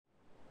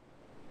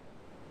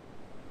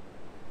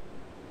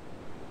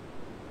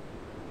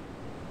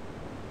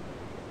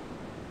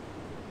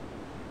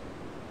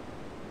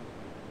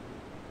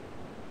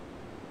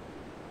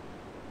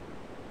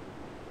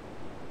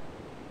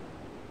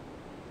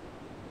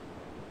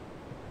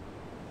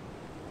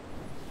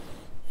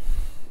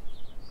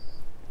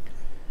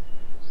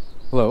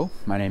Hello,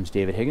 my name is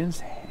David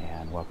Higgins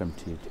and welcome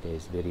to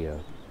today's video.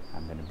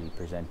 I'm going to be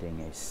presenting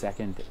a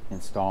second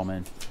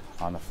installment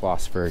on the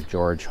philosopher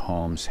George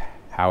Holmes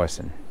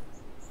Howison.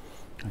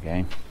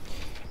 Okay,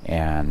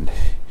 and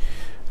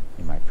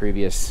in my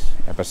previous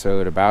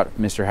episode about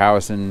Mr.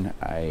 Howison,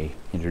 I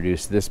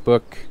introduced this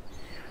book,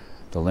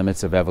 The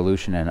Limits of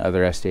Evolution and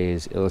Other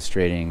Essays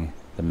Illustrating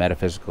the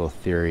Metaphysical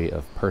Theory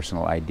of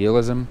Personal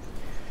Idealism.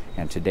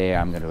 And today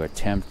I'm going to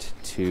attempt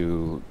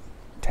to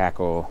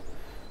tackle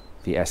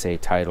the essay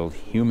titled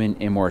Human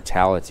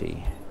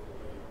Immortality.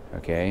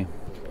 Okay,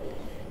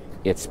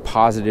 it's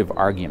positive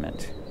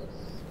argument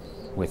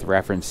with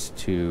reference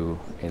to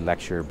a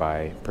lecture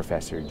by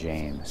Professor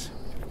James,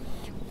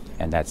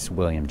 and that's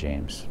William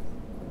James,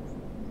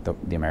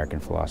 the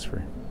American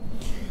philosopher.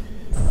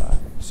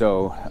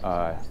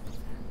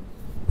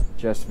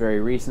 Just very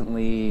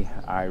recently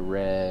I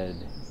read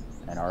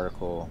an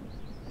article,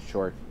 a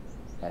short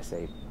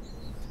essay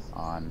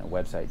on a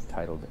website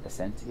titled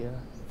Essentia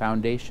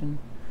Foundation,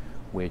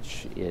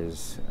 which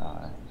is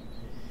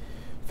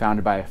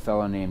founded by a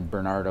fellow named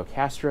Bernardo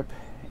Kastrup,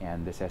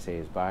 and this essay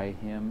is by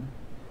him.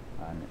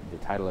 The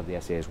title of the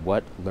essay is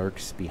What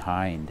Lurks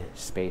Behind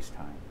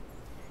Space-Time.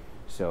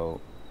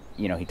 So,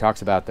 he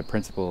talks about the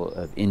principle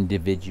of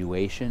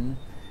individuation,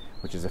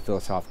 which is a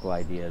philosophical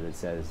idea that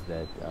says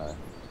that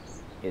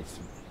it's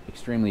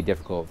extremely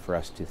difficult for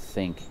us to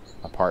think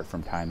apart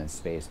from time and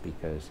space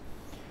because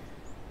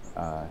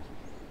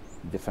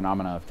the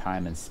phenomena of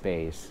time and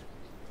space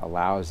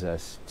allows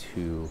us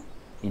to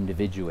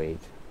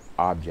individuate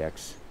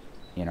objects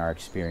in our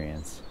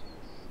experience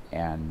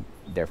and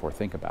therefore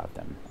think about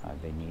them.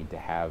 They need to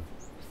have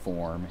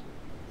form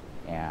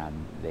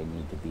and they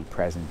need to be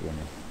present in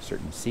a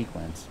certain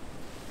sequence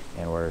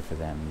in order for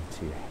them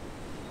to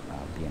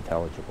be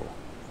intelligible.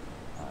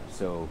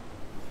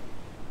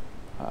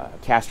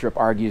 Kastrup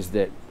argues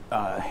that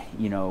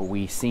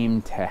we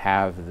seem to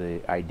have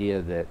the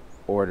idea that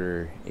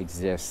order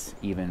exists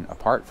even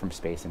apart from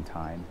space and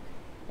time,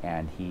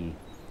 and he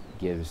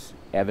gives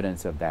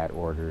evidence of that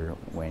order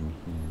when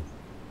he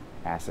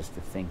asks us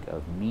to think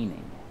of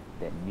meaning,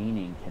 that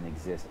meaning can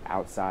exist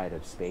outside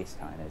of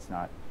space-time.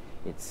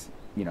 It's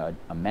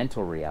a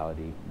mental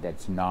reality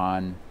that's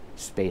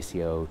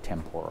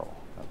non-spatio-temporal.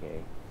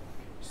 Okay,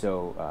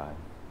 so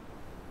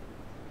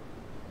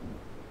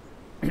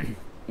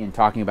in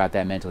talking about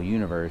that mental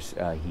universe,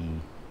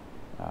 he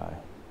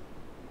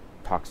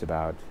talks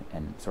about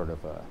and sort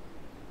of what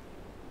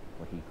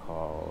he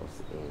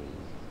calls a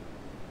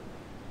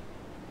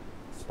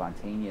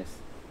spontaneous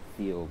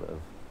field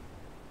of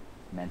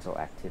mental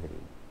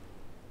activity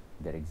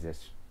that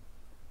exists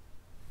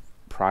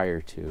prior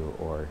to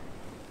or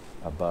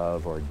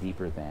above or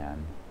deeper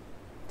than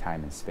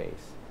time and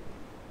space,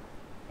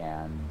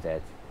 and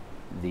that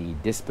the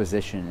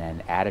disposition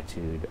and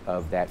attitude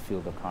of that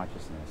field of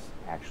consciousness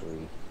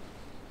actually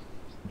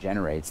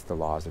generates the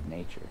laws of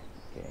nature.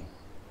 Okay,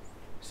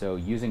 so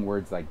using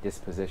words like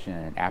disposition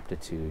and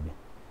aptitude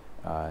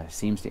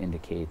seems to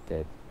indicate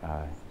that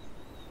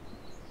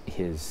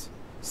his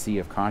sea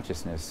of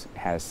consciousness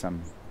has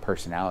some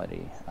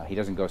personality. He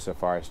doesn't go so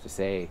far as to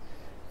say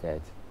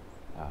that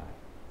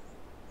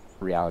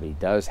reality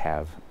does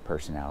have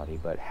personality,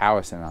 but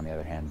Howison, on the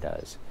other hand,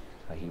 does.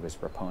 He was a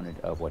proponent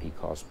of what he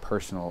calls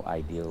personal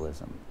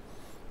idealism.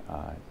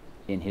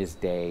 In his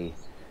day,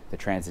 the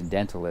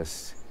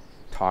transcendentalists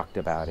talked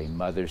about a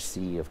mother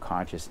sea of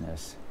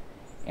consciousness,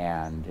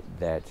 and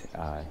that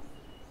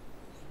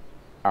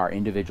our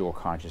individual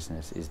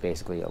consciousness is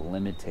basically a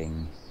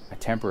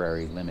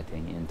temporary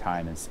limiting in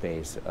time and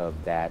space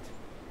of that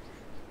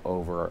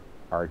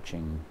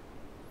overarching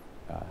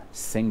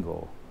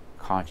single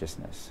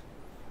consciousness,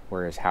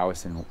 whereas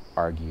Howison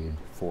argued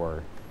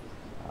for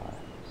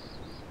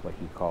what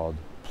he called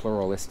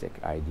pluralistic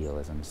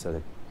idealism, so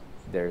that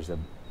there's a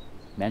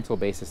mental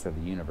basis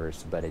of the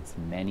universe, but it's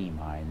many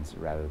minds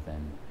rather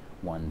than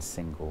one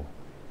single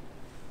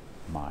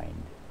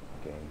mind.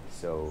 Okay,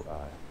 so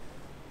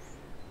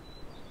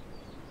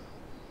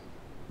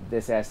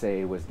this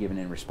essay was given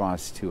in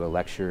response to a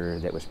lecture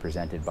that was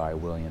presented by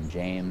William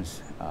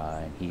James.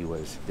 And he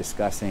was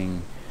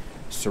discussing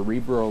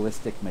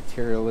cerebralistic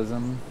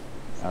materialism,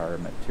 or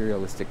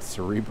materialistic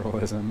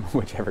cerebralism,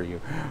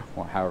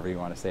 however you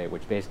want to say it,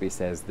 which basically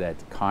says that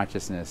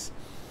consciousness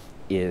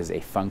is a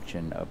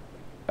function of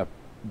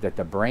that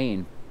the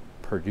brain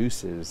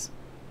produces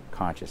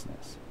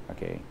consciousness.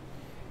 Okay,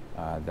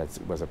 that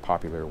was a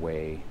popular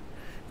way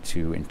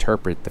to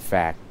interpret the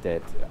fact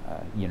that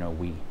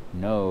we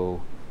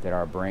know that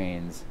our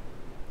brains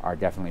are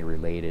definitely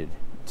related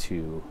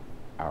to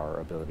our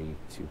ability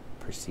to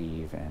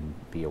perceive and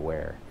be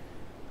aware.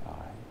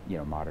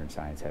 Modern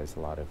science has a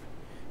lot of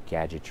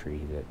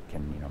gadgetry that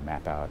can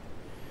map out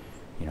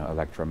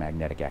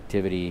electromagnetic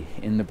activity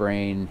in the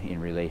brain in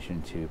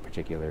relation to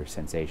particular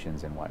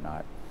sensations and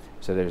whatnot.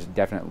 So there's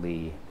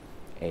definitely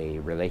a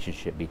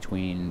relationship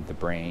between the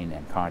brain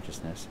and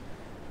consciousness,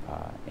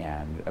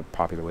 and a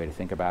popular way to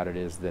think about it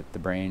is that the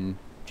brain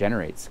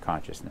generates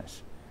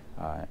consciousness.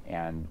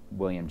 And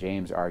William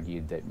James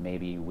argued that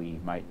maybe we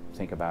might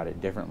think about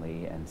it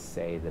differently and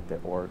say that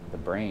the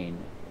brain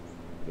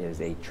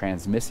is a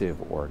transmissive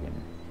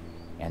organ,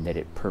 and that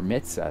it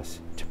permits us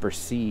to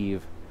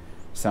perceive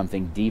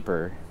something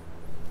deeper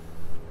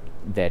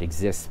that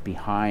exists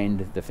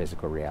behind the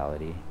physical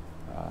reality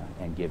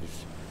and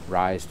gives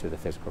rise to the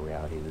physical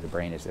reality. That the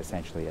brain is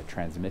essentially a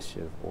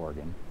transmissive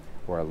organ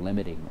or a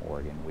limiting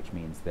organ, which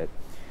means that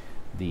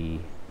the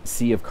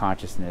sea of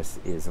consciousness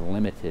is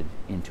limited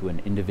into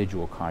an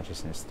individual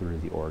consciousness through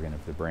the organ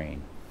of the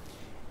brain.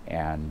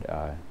 And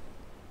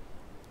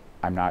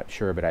I'm not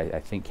sure, but I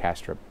think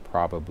Kastrup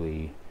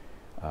probably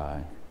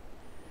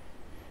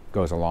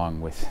goes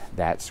along with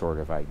that sort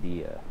of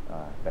idea.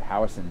 But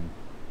Howison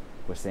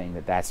was saying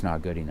that that's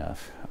not good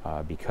enough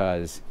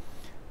because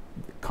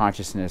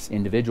consciousness,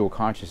 individual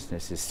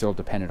consciousness, is still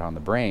dependent on the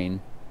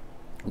brain.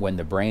 When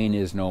the brain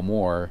is no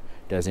more,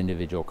 does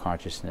individual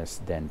consciousness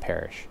then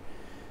perish?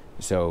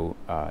 So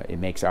it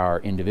makes our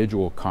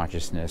individual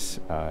consciousness,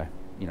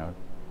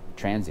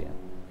 transient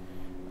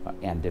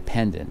and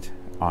dependent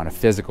on a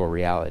physical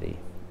reality.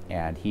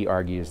 And he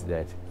argues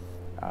that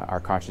our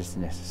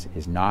consciousness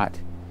is not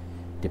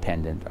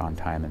dependent on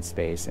time and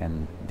space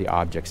and the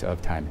objects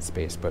of time and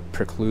space, but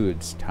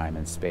precludes time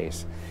and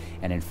space.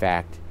 And in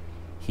fact,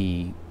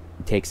 he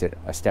takes it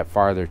a step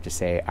farther to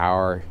say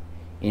our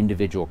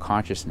individual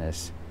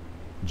consciousness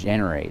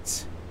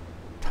generates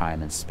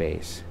time and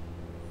space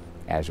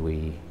as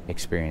we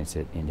experience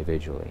it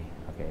individually.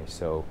 Okay,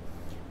 so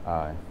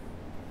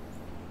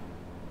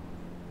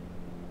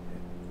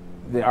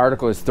the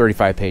article is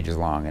 35 pages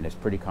long, and it's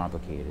pretty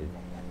complicated.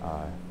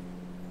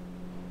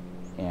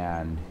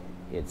 And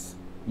it's,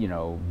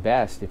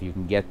 best if you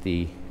can get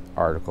the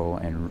article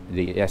and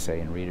the essay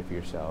and read it for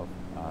yourself.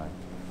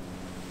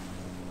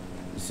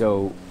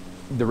 So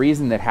the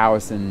reason that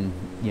Howison,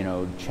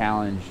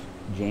 challenged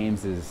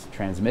James's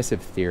transmissive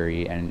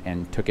theory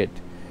and took it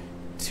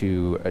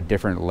to a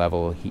different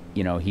level,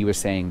 he was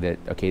saying that,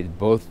 okay,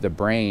 both the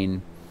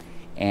brain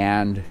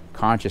and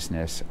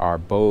consciousness are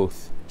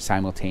both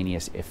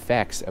simultaneous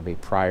effects of a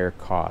prior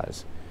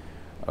cause.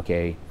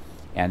 Okay,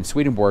 and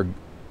Swedenborg,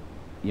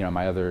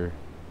 my other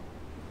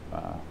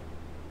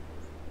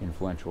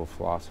influential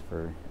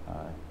philosopher,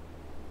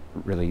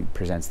 really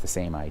presents the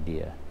same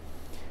idea.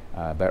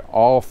 But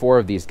all four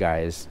of these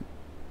guys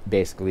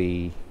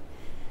basically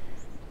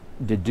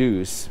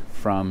deduce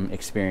from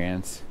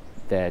experience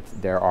that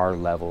there are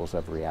levels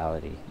of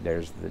reality.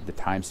 There's the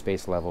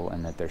time-space level,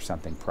 and that there's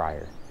something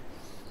prior.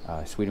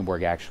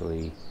 Swedenborg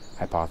actually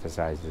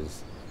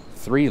hypothesizes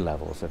 3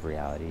 levels of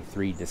reality,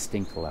 3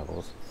 distinct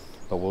levels,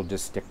 but we'll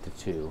just stick to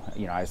 2.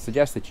 I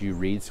suggest that you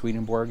read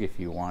Swedenborg if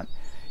you want,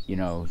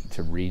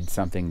 to read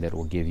something that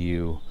will give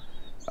you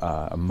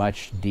a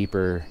much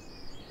deeper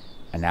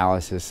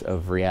analysis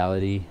of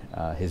reality.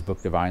 His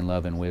book Divine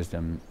Love and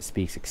Wisdom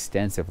speaks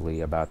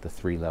extensively about the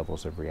 3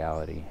 levels of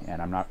reality,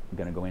 and I'm not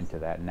going to go into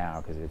that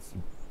now because it's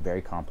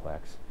very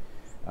complex,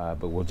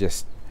 but we'll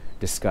just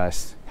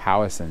discuss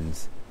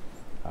Howison's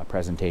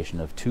presentation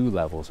of 2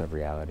 levels of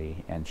reality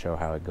and show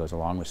how it goes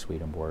along with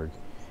Swedenborg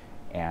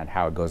and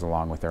how it goes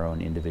along with our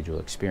own individual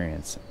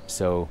experience.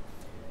 So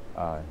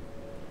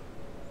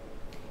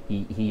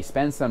he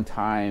spends some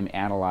time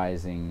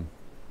analyzing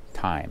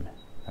time,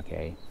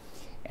 okay?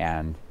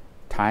 And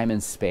time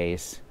and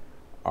space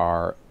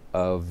are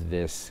of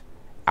this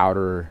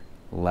outer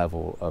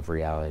level of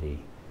reality.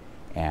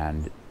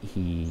 And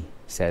he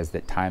says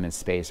that time and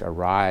space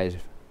arise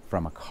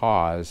from a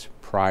cause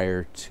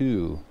prior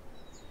to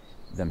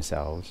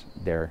themselves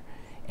there,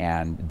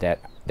 and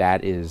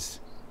that is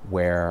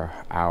where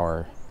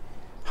our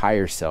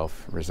higher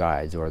self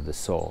resides, or the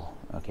soul.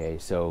 Okay,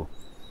 so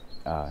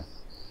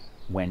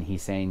when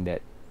he's saying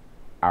that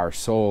our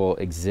soul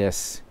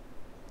exists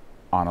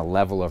on a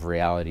level of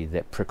reality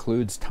that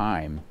precludes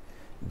time,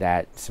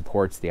 that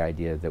supports the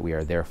idea that we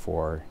are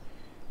therefore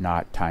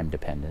not time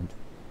dependent,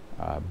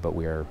 but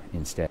we are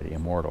instead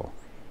immortal.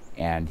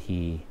 And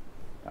he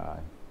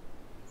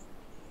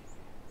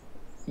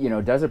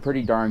does a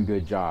pretty darn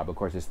good job. Of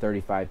course, it's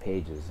 35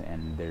 pages,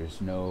 and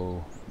there's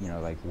no,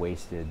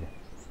 wasted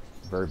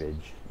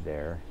verbiage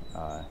there,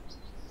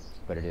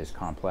 but it is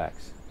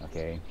complex,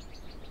 okay?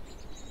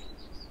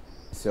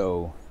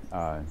 So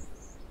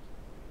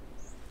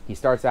he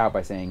starts out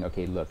by saying,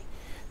 okay, look,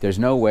 there's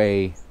no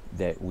way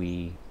that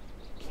we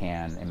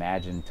can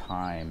imagine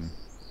time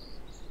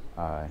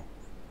to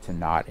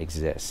not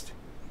exist,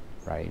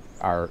 right?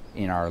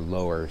 In our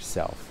lower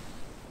self,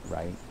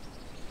 right?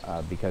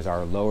 Because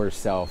our lower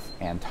self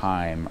and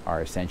time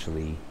are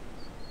essentially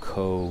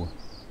co-existing,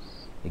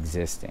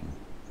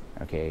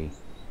 okay?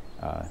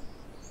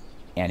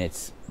 And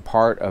it's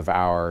part of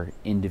our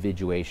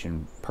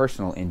individuation,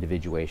 personal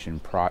individuation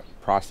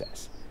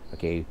process,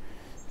 okay?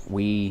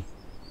 We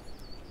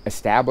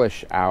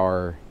establish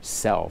our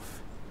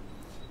self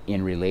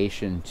in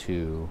relation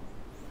to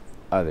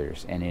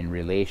others and in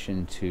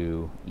relation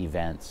to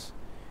events,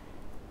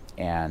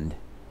 and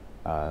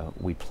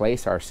we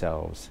place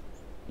ourselves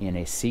in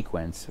a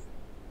sequence,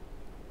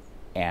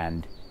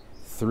 and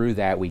through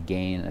that we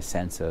gain a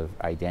sense of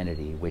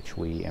identity, which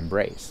we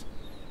embrace.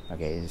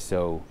 Okay,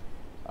 so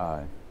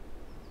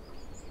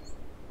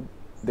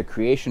the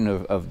creation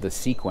of the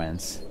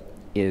sequence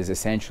is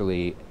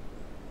essentially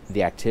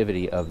the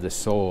activity of the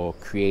soul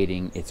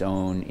creating its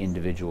own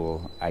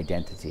individual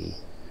identity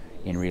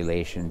in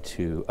relation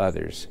to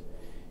others,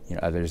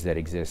 others that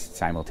exist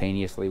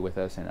simultaneously with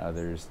us and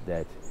others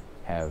that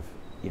have,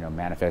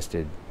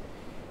 manifested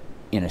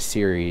in a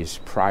series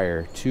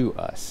prior to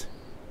us.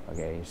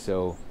 Okay,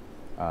 so,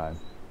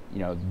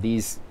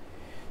 these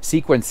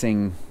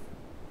sequencing,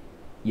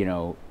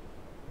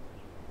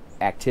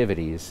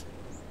 activities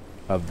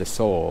of the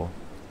soul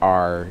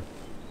are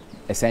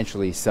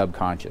essentially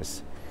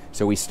subconscious.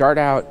 So we start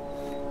out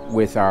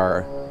with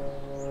our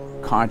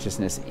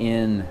consciousness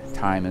in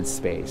time and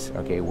space.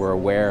 Okay,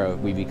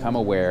 we become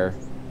aware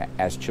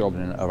as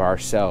children of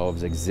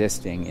ourselves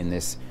existing in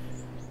this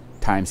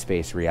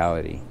time-space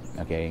reality.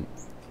 Okay,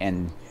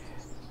 and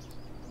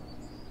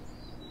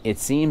it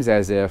seems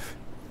as if,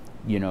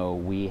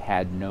 we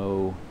had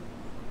no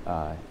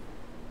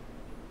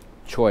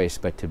choice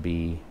but to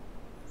be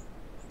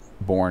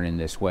born in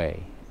this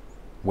way.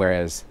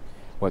 Whereas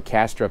what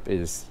Kastrup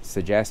is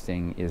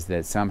suggesting is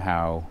that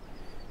somehow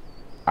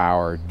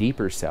our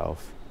deeper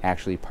self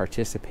actually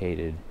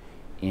participated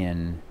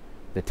in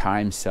the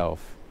time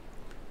self,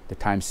 the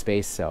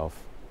time-space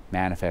self,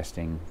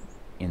 manifesting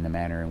in the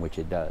manner in which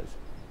it does.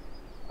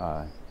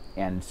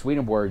 And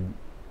Swedenborg,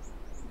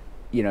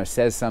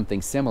 says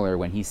something similar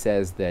when he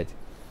says that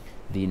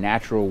the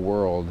natural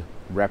world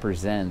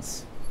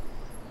represents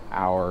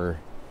our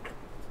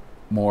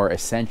more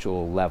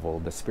essential level,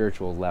 the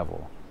spiritual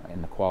level,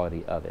 and the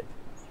quality of it.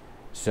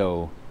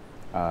 So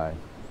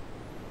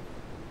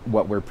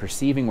what we're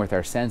perceiving with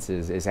our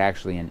senses is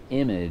actually an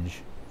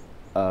image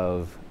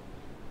of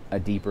a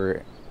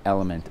deeper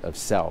element of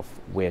self,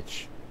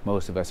 which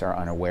most of us are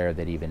unaware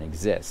that even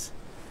exists.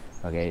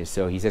 Okay,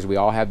 so he says we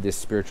all have this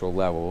spiritual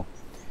level,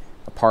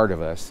 a part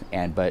of us,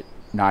 but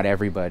not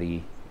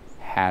everybody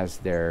has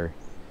their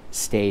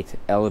state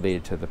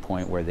elevated to the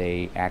point where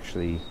they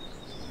actually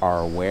are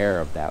aware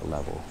of that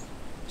level.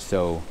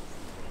 So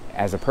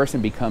as a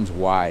person becomes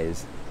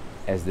wise,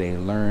 as they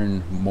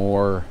learn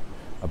more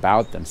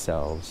about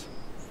themselves,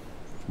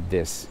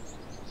 this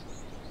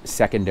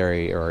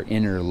secondary or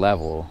inner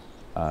level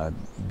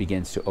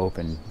begins to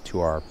open to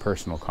our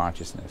personal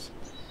consciousness.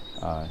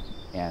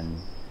 And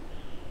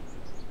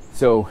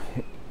so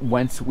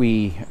once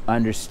we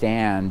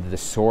understand the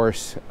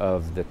source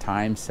of the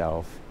time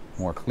self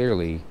more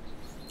clearly,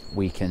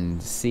 we can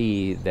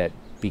see that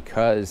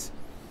because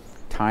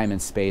time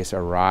and space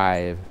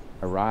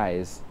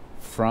arise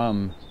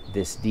from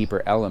this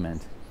deeper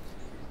element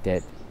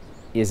that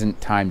isn't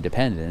time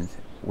dependent,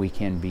 we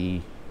can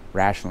be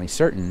rationally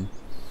certain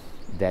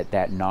that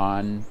that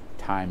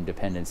non-time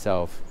dependent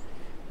self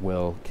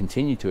will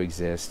continue to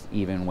exist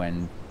even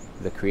when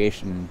the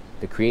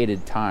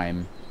created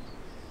time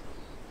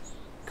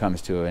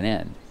comes to an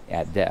end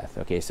at death.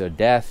 Okay, so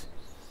death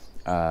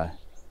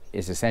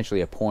is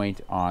essentially a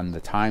point on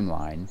the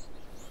timeline,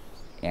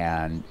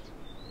 and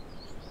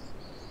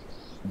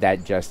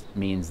that just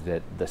means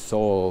that the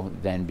soul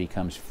then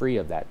becomes free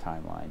of that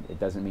timeline. It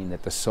doesn't mean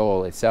that the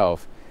soul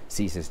itself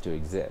ceases to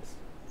exist.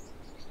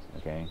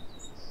 Okay?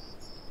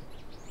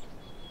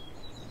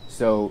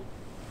 So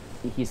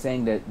he's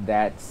saying that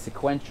that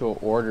sequential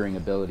ordering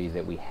ability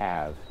that we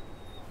have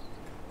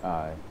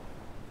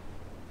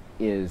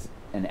is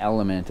an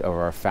element of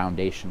our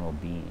foundational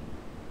being.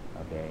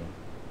 Okay?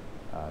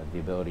 The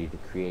ability to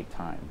create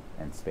time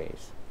and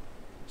space.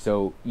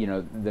 So,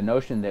 the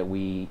notion that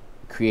we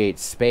create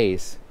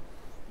space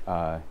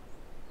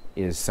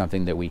is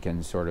something that we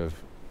can sort of,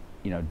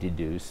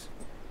 deduce.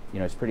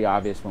 It's pretty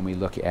obvious when we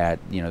look at,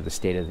 the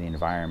state of the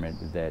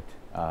environment that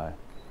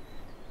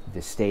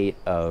the state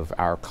of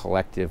our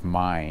collective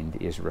mind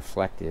is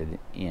reflected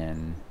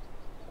in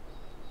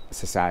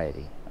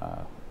society.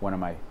 One of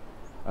my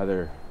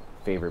other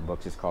favorite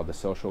books is called The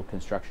Social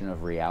Construction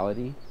of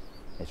Reality.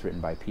 It's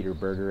written by Peter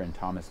Berger and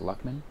Thomas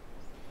Luckman.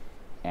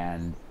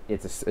 And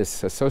it's a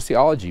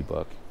sociology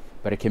book,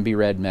 but it can be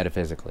read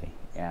metaphysically.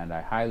 And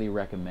I highly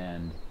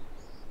recommend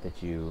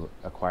that you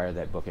acquire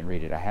that book and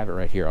read it. I have it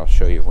right here. I'll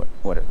show you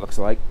what it looks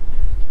like.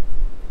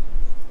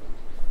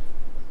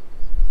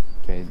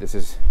 Okay, this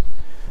is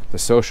The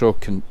Social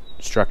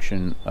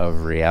Construction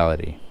of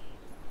Reality.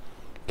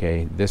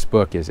 Okay, this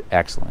book is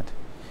excellent.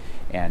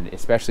 And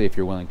especially if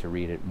you're willing to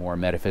read it more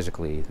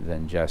metaphysically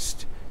than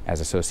just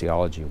as a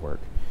sociology work.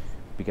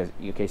 Because,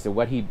 okay, so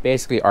what he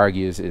basically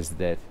argues is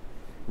that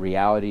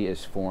reality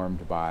is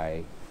formed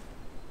by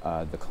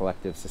the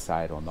collective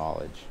societal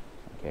knowledge.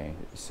 Okay,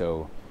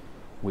 so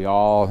we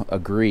all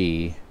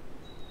agree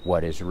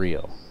what is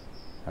real.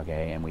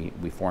 Okay, and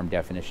we form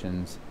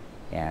definitions,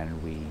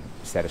 and we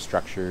set a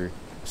structure,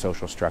 a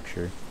social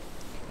structure,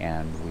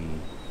 and we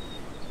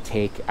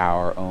take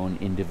our own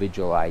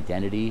individual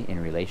identity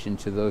in relation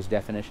to those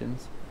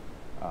definitions.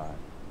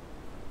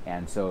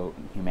 And so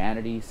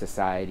humanity,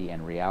 society,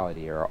 and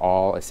reality are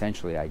all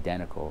essentially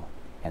identical,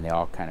 and they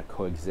all kind of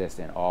coexist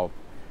and all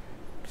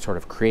sort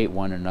of create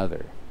one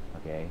another,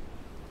 okay?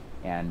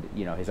 And,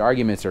 you know, his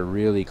arguments are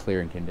really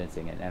clear and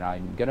convincing. And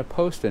I'm going to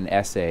post an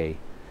essay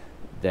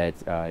that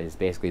is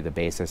basically the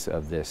basis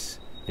of this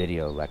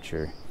video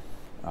lecture.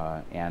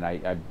 And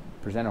I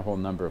present a whole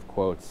number of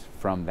quotes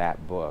from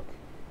that book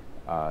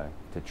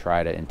to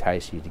try to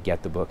entice you to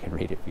get the book and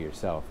read it for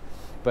yourself.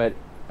 But,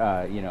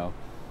 you know,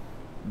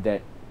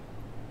 that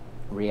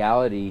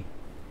reality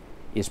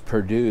is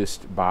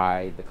produced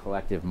by the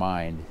collective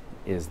mind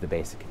is the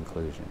basic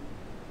conclusion.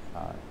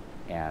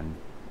 And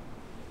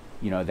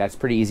you know, that's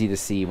pretty easy to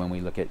see when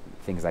we look at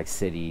things like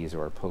cities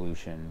or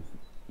pollution.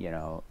 You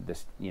know,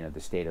 this, you know,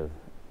 the state of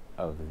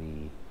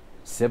the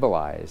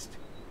civilized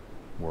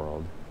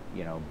world.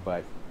 You know,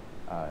 but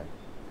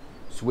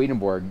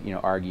Swedenborg, you know,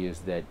 argues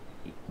that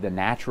the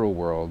natural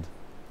world,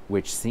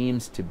 which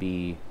seems to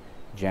be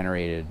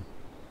generated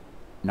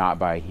not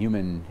by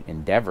human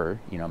endeavor,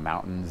 you know,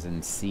 mountains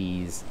and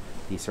seas,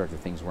 these sorts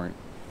of things weren't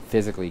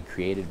physically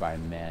created by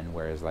men,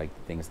 whereas like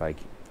things like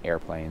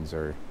airplanes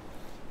or,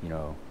 you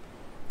know,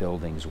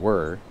 buildings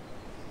were.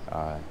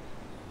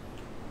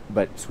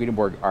 But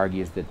Swedenborg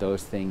argues that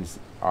those things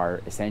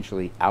are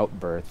essentially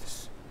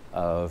outbursts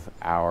of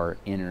our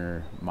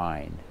inner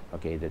mind.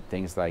 Okay, that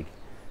things like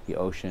the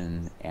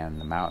ocean and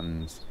the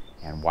mountains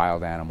and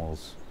wild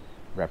animals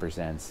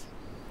represents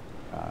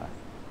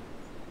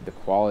the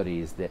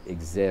qualities that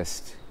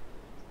exist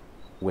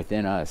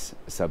within us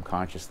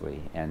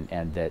subconsciously,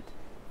 and that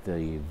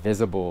the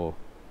visible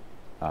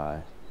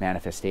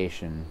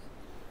manifestation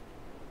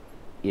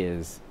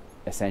is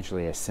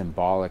essentially a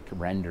symbolic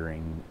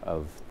rendering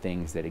of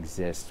things that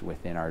exist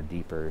within our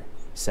deeper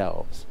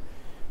selves.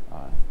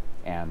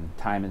 And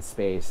time and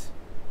space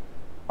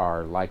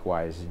are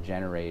likewise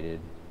generated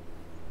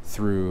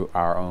through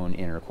our own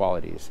inner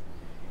qualities.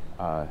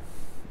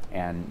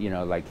 And, you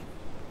know, like,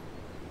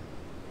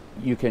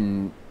 you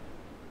can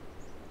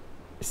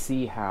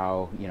see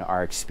how, you know,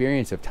 our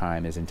experience of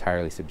time is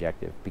entirely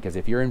subjective, because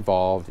if you're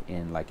involved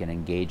in like an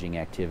engaging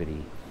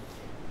activity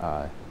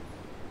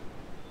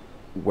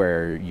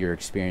where you're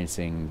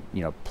experiencing,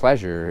 you know,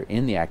 pleasure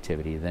in the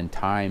activity, then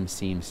time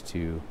seems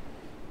to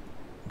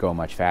go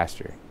much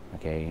faster.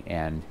 Okay,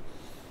 and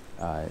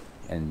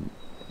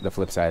the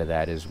flip side of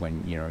that is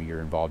when, you know, you're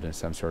involved in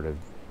some sort of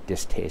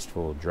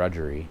distasteful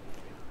drudgery,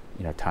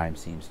 you know, time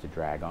seems to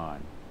drag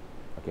on.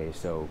 Okay,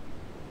 so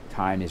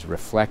time is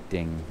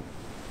reflecting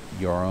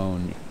your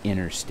own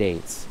inner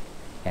states,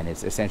 and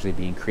it's essentially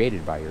being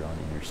created by your own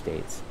inner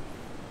states.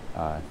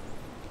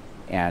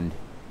 And,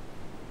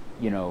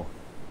 you know,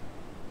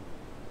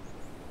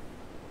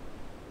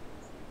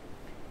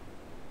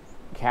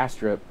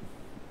 Kastrup,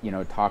 you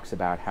know, talks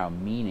about how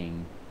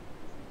meaning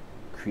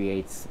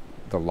creates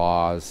the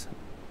laws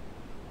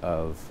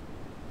of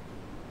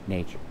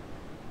nature.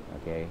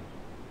 Okay,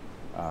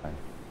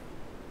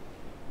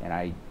 and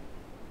I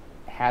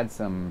had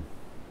some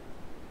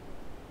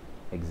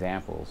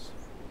examples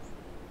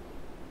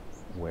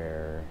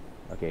where,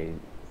 okay,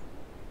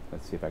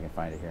 let's see if I can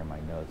find it here in my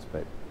notes,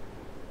 but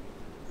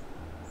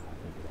I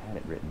think I had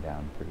it written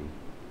down pretty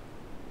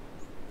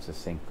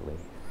succinctly.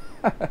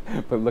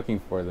 But looking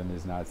for them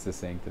is not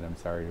succinct, and I'm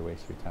sorry to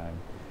waste your time.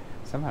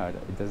 Somehow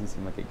it doesn't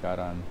seem like it got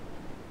on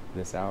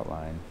this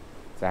outline.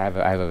 So I have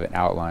an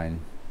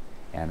outline,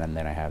 and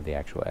then I have the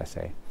actual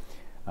essay.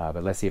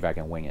 But let's see if I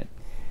can wing it.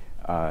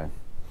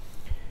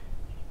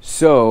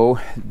 So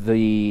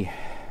the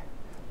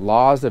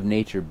laws of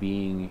nature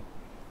being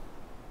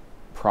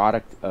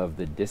product of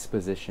the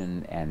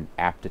disposition and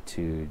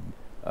aptitude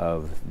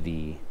of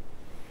the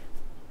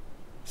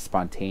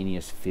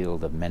spontaneous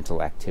field of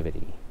mental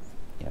activity.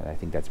 You know, I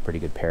think that's a pretty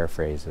good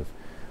paraphrase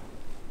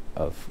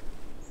of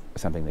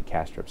something that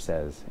Kastrup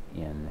says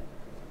in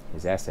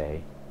his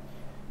essay.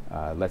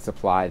 Let's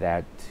apply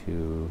that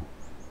to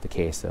the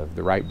case of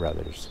the Wright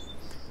brothers.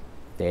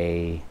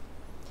 They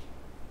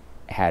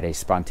had a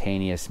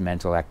spontaneous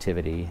mental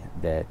activity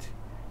that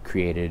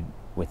created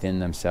within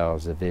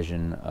themselves a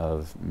vision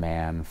of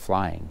man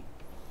flying.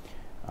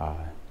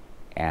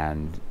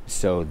 And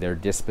so their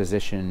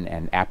disposition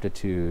and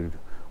aptitude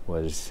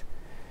was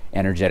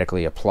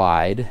energetically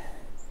applied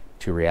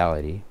to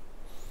reality,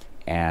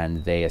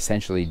 and they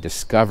essentially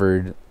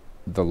discovered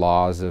the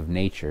laws of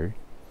nature,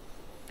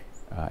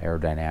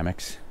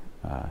 aerodynamics,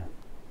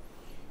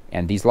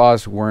 and these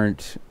laws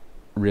weren't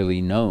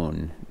really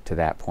known to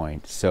that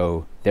point.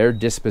 So their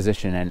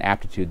disposition and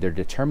aptitude, their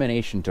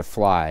determination to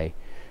fly,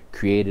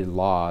 created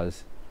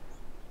laws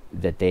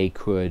that they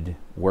could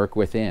work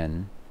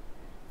within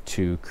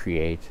to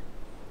create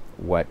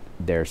what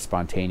their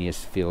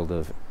spontaneous field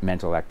of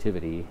mental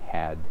activity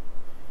had,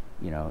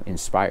 you know,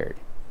 inspired.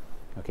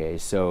 Okay,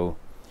 so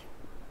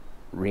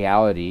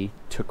reality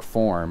took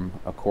form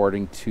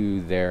according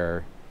to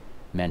their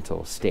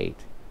mental state.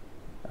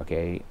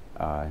 Okay,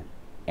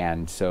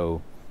 and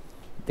so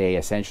they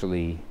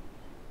essentially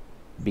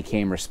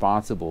became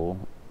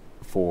responsible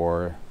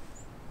for,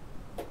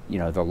 you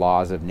know, the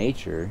laws of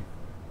nature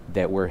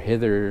that were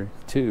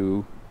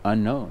hitherto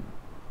unknown.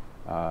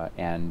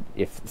 And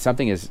if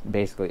something is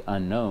basically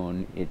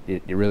unknown,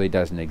 it really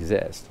doesn't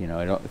exist. You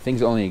know,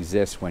 things only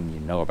exist when you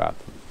know about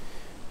them.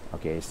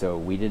 Okay, so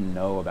we didn't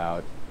know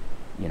about,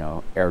 you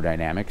know,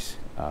 aerodynamics.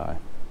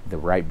 The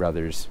Wright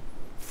brothers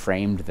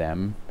framed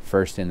them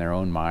first in their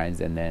own minds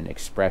and then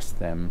expressed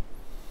them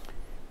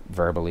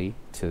verbally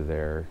to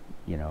their,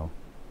 you know,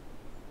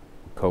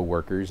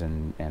 co-workers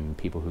and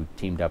people who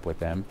teamed up with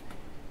them,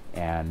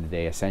 and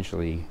they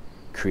essentially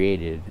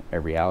created a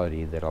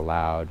reality that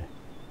allowed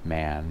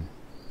man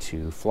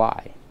to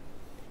fly.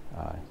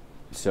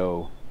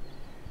 So,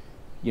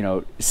 you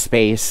know,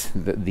 space,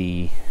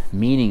 the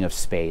meaning of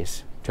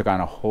space took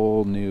on a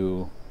whole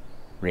new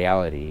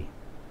reality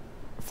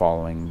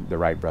following the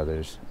Wright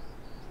brothers'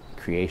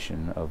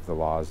 creation of the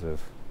laws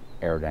of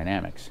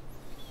aerodynamics.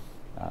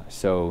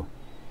 So,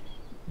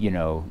 you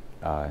know,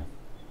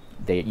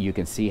 you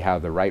can see how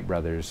the Wright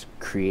brothers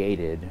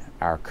created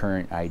our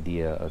current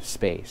idea of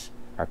space,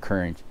 our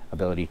current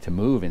ability to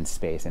move in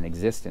space and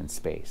exist in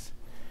space.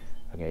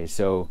 Okay,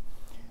 so,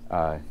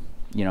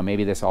 you know,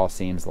 maybe this all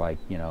seems like,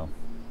 you know,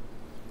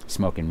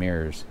 smoke and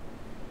mirrors,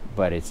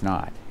 but it's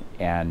not.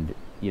 And,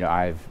 you know,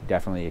 I've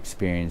definitely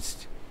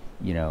experienced,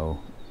 you know,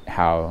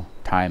 how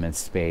time and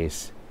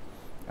space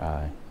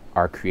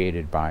are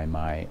created by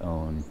my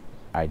own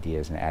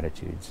ideas and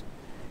attitudes,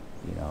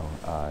 you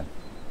know,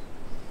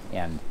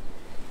 and,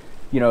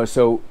 you know,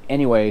 so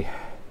anyway,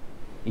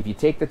 if you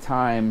take the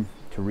time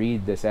to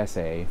read this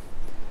essay,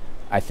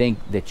 I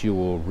think that you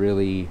will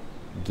really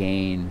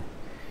gain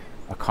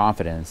a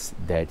confidence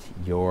that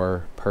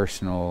your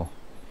personal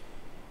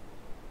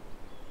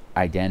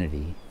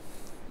identity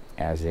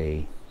as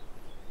a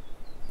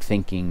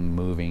thinking,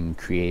 moving,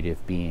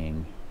 creative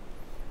being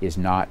is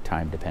not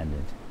time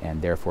dependent,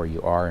 and therefore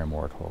you are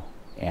immortal,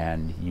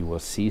 and you will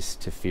cease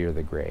to fear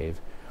the grave,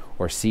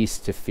 or cease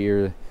to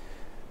fear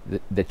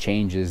the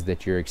changes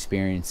that you're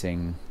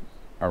experiencing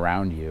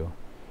around you,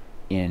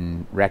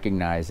 in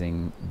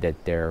recognizing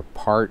that they're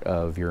part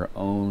of your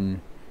own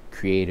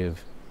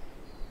creative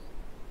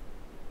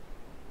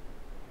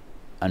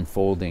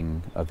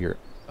unfolding of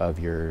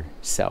your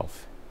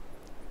self.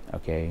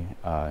 Okay,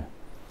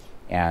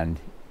 and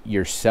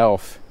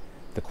yourself,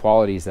 the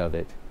qualities of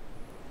it,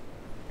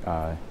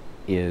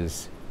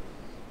 is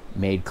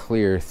made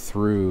clear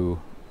through,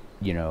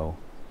 you know,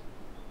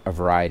 a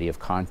variety of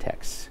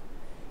contexts,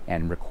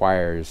 and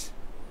requires,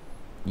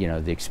 you know,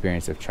 the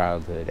experience of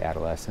childhood,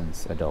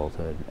 adolescence,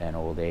 adulthood, and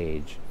old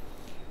age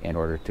in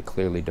order to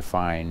clearly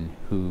define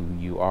who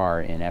you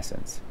are in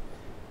essence.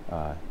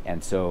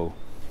 And so,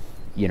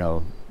 you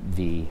know,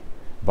 the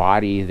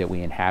body that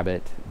we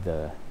inhabit,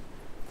 the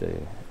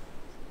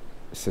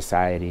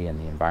society and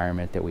the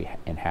environment that we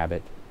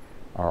inhabit,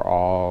 are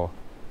all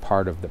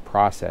part of the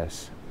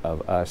process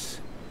of us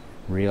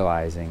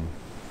realizing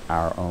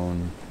our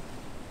own,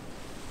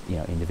 you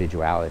know,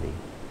 individuality.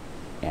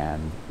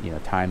 And, you know,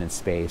 time and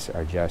space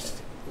are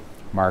just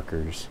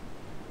markers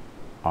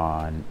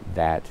on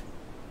that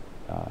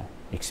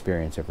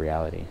experience of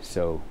reality.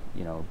 So,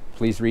 you know,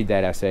 please read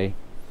that essay,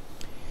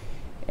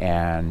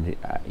 and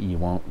you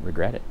won't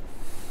regret it.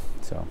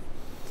 So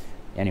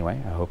anyway,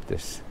 I hope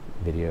this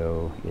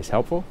video is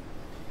helpful,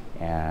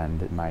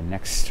 and my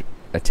next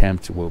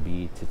attempt will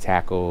be to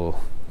tackle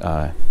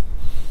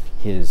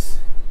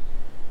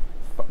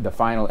the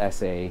final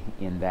essay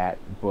in that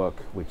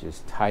book, which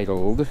is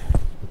titled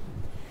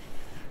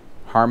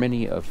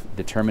Harmony of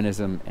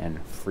Determinism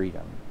and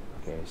Freedom.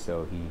 Okay,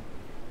 so he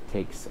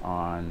takes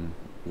on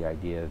the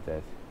idea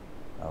that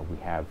we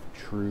have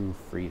true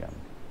freedom,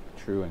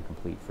 true and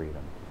complete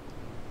freedom.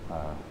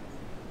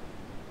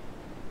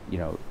 You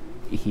know,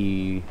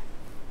 he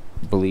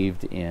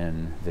believed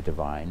in the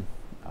divine.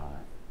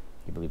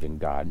 He believed in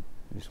God,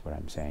 is what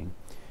I'm saying.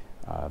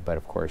 But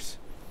of course,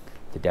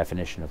 the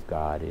definition of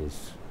God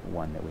is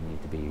one that we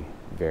need to be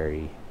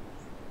very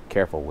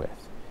careful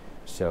with.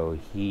 So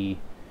he,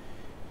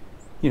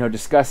 you know,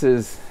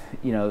 discusses,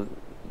 you know,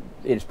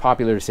 it's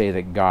popular to say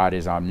that God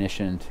is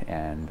omniscient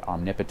and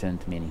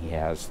omnipotent, meaning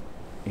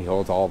he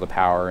holds all the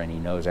power and he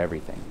knows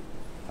everything.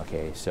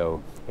 Okay,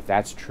 so if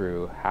that's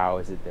true, how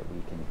is it that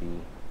we can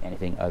be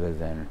anything other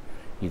than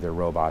either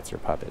robots or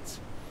puppets?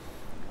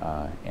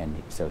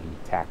 And so he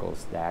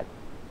tackles that,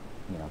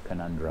 you know,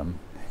 conundrum,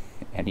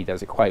 and he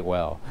does it quite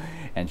well,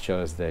 and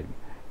shows that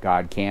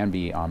God can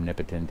be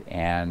omnipotent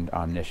and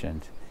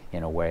omniscient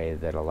in a way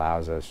that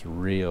allows us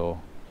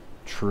real,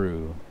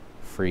 true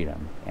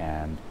freedom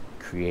and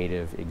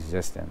creative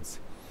existence,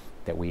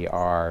 that we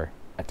are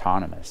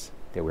autonomous,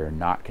 that we're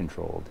not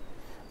controlled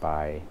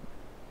by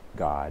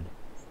God.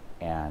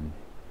 And,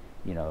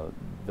 you know,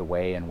 the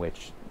way in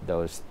which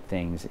those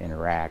things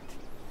interact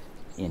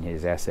in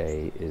his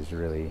essay is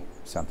really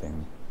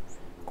something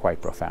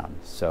quite profound.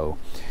 So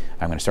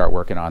I'm going to start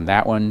working on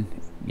that one,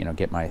 you know,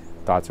 get my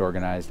thoughts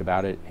organized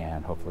about it,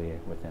 and hopefully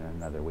within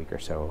another week or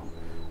so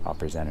I'll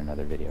present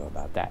another video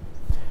about that.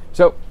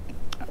 So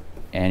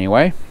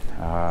anyway,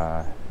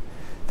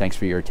 thanks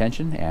for your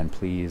attention, and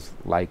please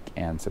like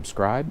and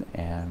subscribe,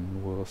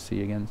 and we'll see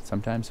you again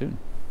sometime soon.